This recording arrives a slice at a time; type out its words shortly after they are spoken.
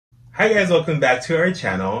Hi guys, welcome back to our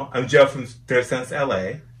channel. I'm Joe from Thrift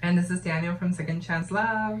LA. And this is Daniel from Second Chance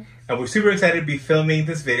Love. And we're super excited to be filming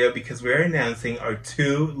this video because we're announcing our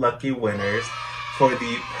 2 lucky winners for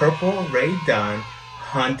the purple Rae Dunn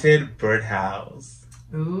haunted birdhouse.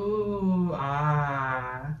 Ooh,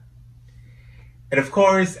 ah. And of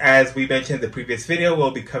course, as we mentioned in the previous video, we'll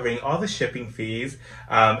be covering all the shipping fees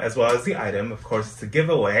as well as the item. Of course, it's a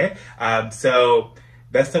giveaway. So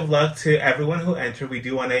best of luck to everyone who entered. We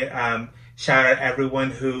do want to shout out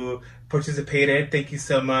everyone who participated. Thank you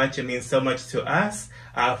so much. It means so much to us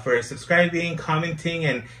for subscribing, commenting,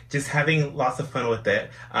 and just having lots of fun with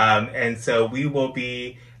it. And so we will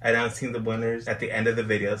be announcing the winners at the end of the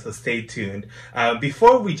video, so stay tuned.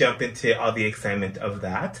 Before we jump into all the excitement of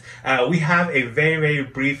that, we have a very, very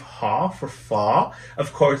brief haul for fall.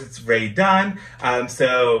 Of course, it's Rae Dunn,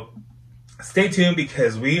 so stay tuned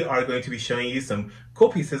because we are going to be showing you some cool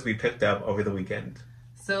pieces we picked up over the weekend.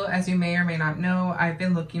 So as you may or may not know, I've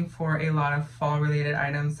been looking for a lot of fall related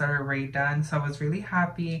items that are Rae Dunn. So I was really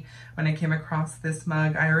happy when I came across this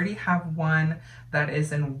mug. I already have one that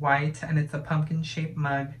is in white and it's a pumpkin shaped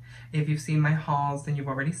mug. If you've seen my hauls, then you've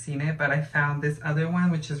already seen it, but I found this other one,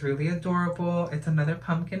 which is really adorable. It's another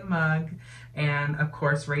pumpkin mug and of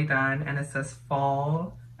course Rae Dunn, and it says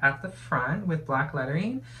fall at the front with black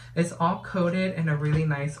lettering. It's all coated in a really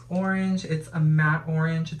nice orange. It's a matte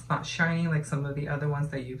orange. It's not shiny like some of the other ones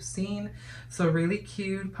that you've seen. So really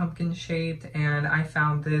cute, pumpkin shaped, and I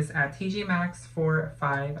found this at TJ Maxx for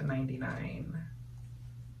 $5.99.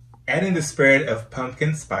 And in the spirit of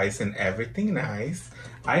pumpkin spice and everything nice,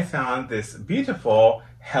 I found this beautiful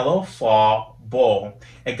Hello Fall bowl.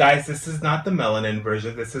 And guys, this is not the melanin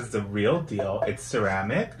version. This is the real deal. It's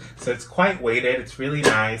ceramic, so it's quite weighted. It's really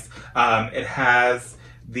nice. It has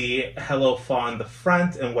the Hello Fall on the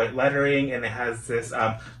front and white lettering, and it has this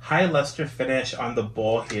high luster finish on the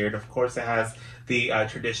bowl here. And of course, it has the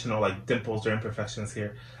traditional like dimples or imperfections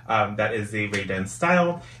here. That is the Rae Dunn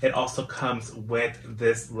style. It also comes with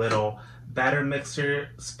this little batter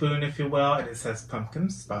mixer spoon, if you will, and it says pumpkin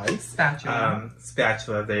spice.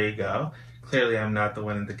 Spatula, there you go. Clearly I'm not the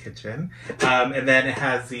one in the kitchen. And then it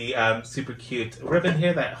has the super cute ribbon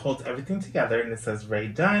here that holds everything together, and it says Rae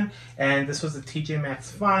Dunn. And this was a TJ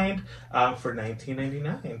Maxx find for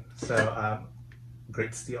 $19.99. So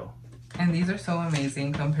great steal. And these are so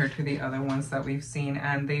amazing compared to the other ones that we've seen.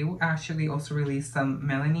 And they actually also released some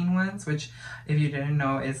melamine ones, which if you didn't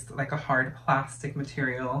know is like a hard plastic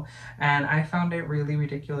material. And I found it really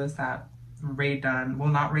ridiculous that Rae Dunn, well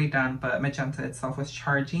not Rae Dunn, but Magenta itself was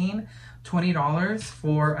charging $20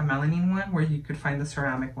 for a melamine one where you could find the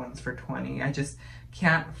ceramic ones for $20. I just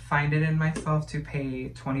can't find it in myself to pay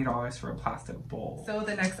 $20 for a plastic bowl. So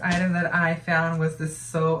the next item that I found was this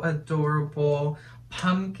so adorable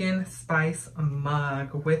pumpkin spice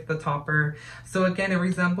mug with the topper. So again, it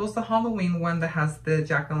resembles the Halloween one that has the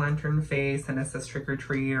jack-o'-lantern face and it says trick or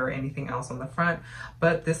treat or anything else on the front,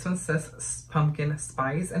 but this one says pumpkin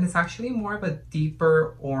spice, and it's actually more of a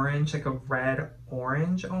deeper orange, like a red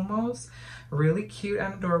orange almost. Really cute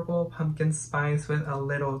and adorable pumpkin spice with a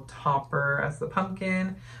little topper as the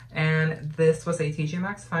pumpkin. And this was a TJ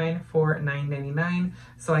Maxx find for $9.99.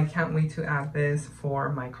 So I can't wait to add this for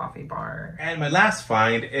my coffee bar. And my last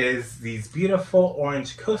find is these beautiful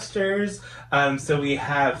orange coasters. So we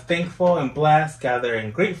have Thankful and Blessed, Gather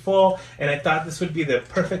and Grateful. And I thought this would be the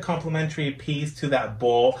perfect complementary piece to that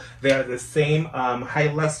bowl. They are the same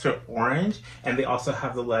high luster orange, and they also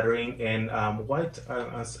have the lettering in white.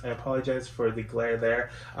 I apologize for the glare there.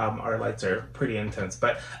 Our lights are pretty intense,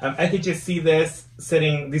 but I could just see this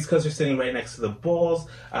sitting, these coasters sitting right next to the bowls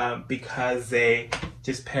because they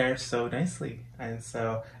just pair so nicely. And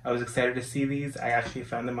so I was excited to see these. I actually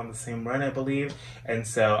found them on the same run, I believe. And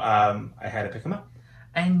so I had to pick them up.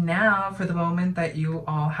 And now for the moment that you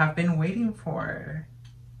all have been waiting for.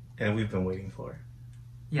 And we've been waiting for.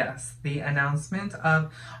 Yes, the announcement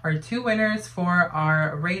of our 2 winners for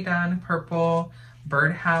our Rae Dunn purple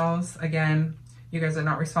birdhouse. Again, you guys are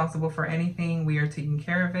not responsible for anything. We are taking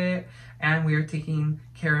care of it, and we are taking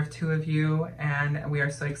care of 2 of you, and we are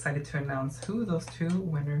so excited to announce who those 2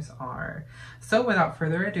 winners are. So without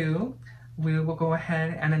further ado, we will go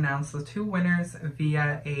ahead and announce the 2 winners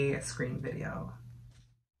via a screen video.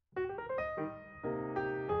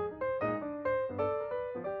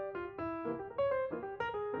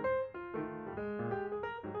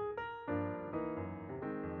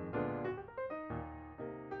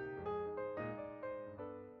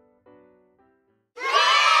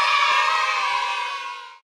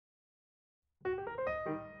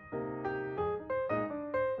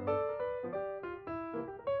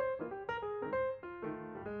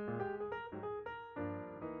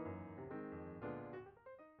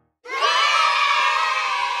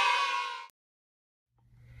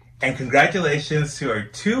 And congratulations to our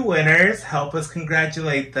 2 winners. Help us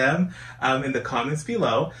congratulate them in the comments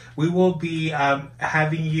below. We will be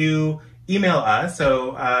having you email us.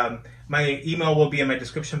 So my email will be in my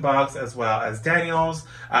description box as well as Daniel's.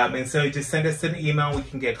 And so just send us an email. We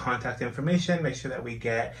can get contact information. Make sure that we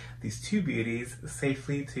get these 2 beauties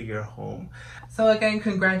safely to your home. So again,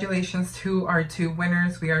 congratulations to our 2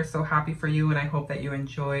 winners. We are so happy for you, and I hope that you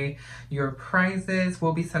enjoy your prizes.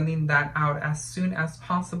 We'll be sending that out as soon as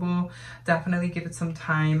possible. Definitely give it some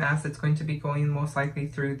time, as it's going to be going most likely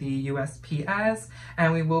through the USPS,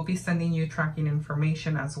 and we will be sending you tracking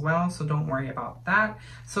information as well, so don't worry about that.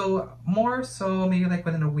 So more so maybe like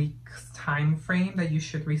within a week's time frame that you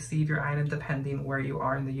should receive your item, depending where you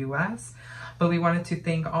are in the US. But we wanted to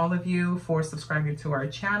thank all of you for subscribing to our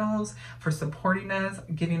channels, for supporting us,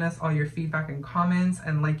 giving us all your feedback and comments,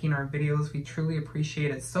 and liking our videos. We truly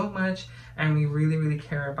appreciate it so much, and we really, really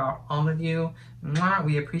care about all of you. Mwah,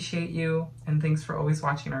 we appreciate you, and thanks for always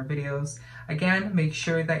watching our videos. Again, make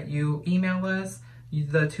sure that you email us,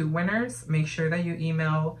 the 2 winners. Make sure that you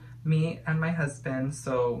email me and my husband.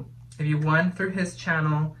 So if you won through his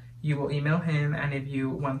channel, you will email him, and if you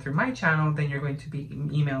won through my channel, then you're going to be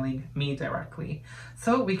emailing me directly.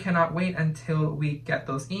 So we cannot wait until we get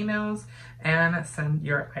those emails and send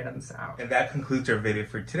your items out. And that concludes our video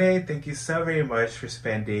for today. Thank you so very much for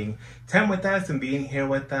spending time with us and being here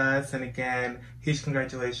with us. And again, huge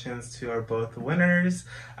congratulations to our both winners.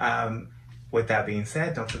 With that being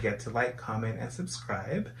said, don't forget to like, comment, and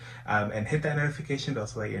subscribe, and hit that notification bell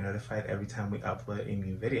so that you're notified every time we upload a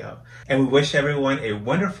new video. And we wish everyone a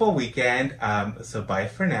wonderful weekend. So bye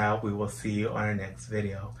for now. We will see you on our next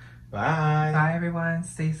video. Bye. Bye everyone.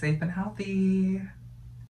 Stay safe and healthy.